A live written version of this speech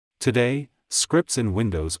Today, scripts in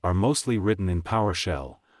Windows are mostly written in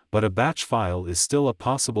PowerShell, but a batch file is still a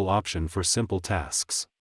possible option for simple tasks.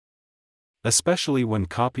 Especially when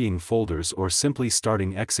copying folders or simply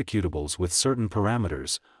starting executables with certain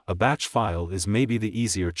parameters, a batch file is maybe the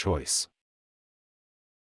easier choice.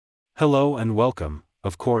 Hello and welcome,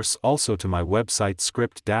 of course, also to my website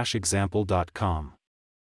script-example.com.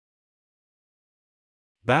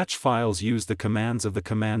 Batch files use the commands of the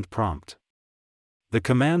command prompt. The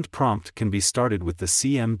command prompt can be started with the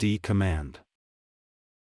cmd command.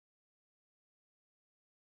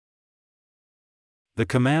 The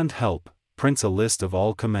command help prints a list of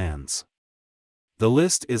all commands. The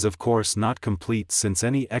list is of course not complete since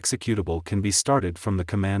any executable can be started from the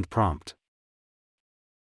command prompt.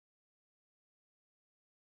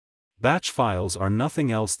 Batch files are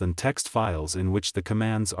nothing else than text files in which the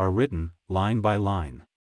commands are written, line by line.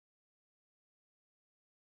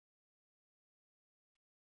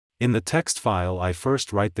 In the text file I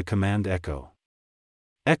first write the command echo.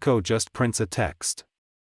 Echo just prints a text.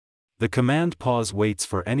 The command pause waits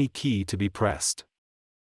for any key to be pressed.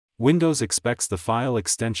 Windows expects the file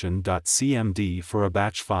extension .cmd for a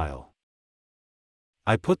batch file.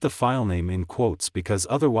 I put the filename in quotes because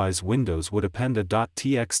otherwise Windows would append a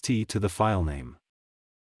 .txt to the filename.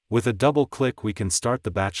 With a double click we can start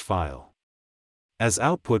the batch file. As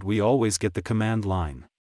output we always get the command line.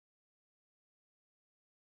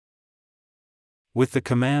 With the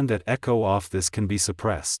command at echo off this can be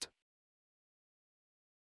suppressed.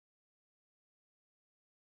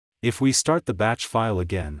 If we start the batch file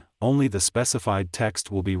again, only the specified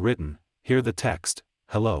text will be written. Here the text,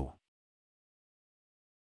 hello.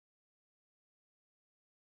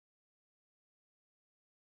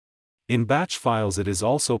 In batch files it is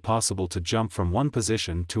also possible to jump from one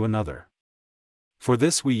position to another. For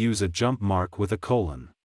this we use a jump mark with a colon.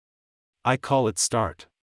 I call it start.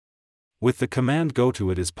 With the command go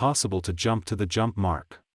to it is possible to jump to the jump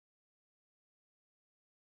mark.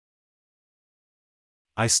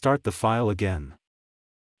 I start the file again.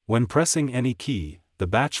 When pressing any key, the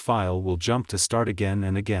batch file will jump to start again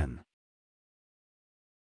and again.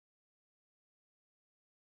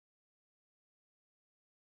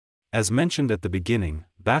 As mentioned at the beginning,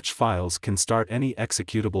 batch files can start any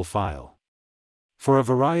executable file. For a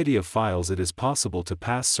variety of files it is possible to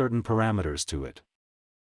pass certain parameters to it.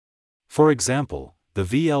 For example, the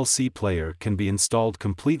VLC player can be installed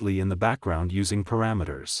completely in the background using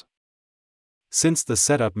parameters. Since the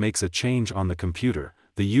setup makes a change on the computer,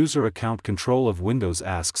 the user account control of Windows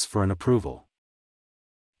asks for an approval.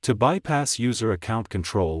 To bypass user account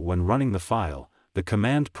control when running the file, the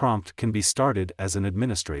command prompt can be started as an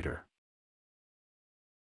administrator.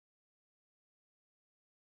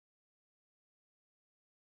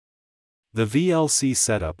 The VLC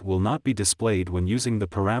setup will not be displayed when using the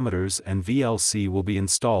parameters and VLC will be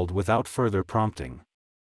installed without further prompting.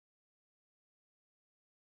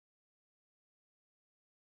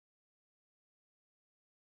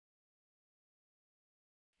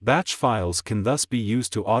 Batch files can thus be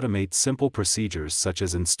used to automate simple procedures such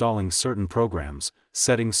as installing certain programs,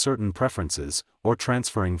 setting certain preferences, or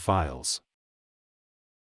transferring files.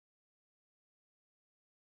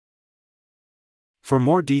 For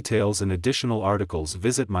more details and additional articles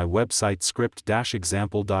visit my website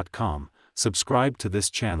script-example.com, subscribe to this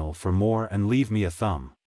channel for more and leave me a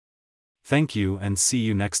thumb. Thank you and see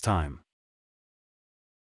you next time.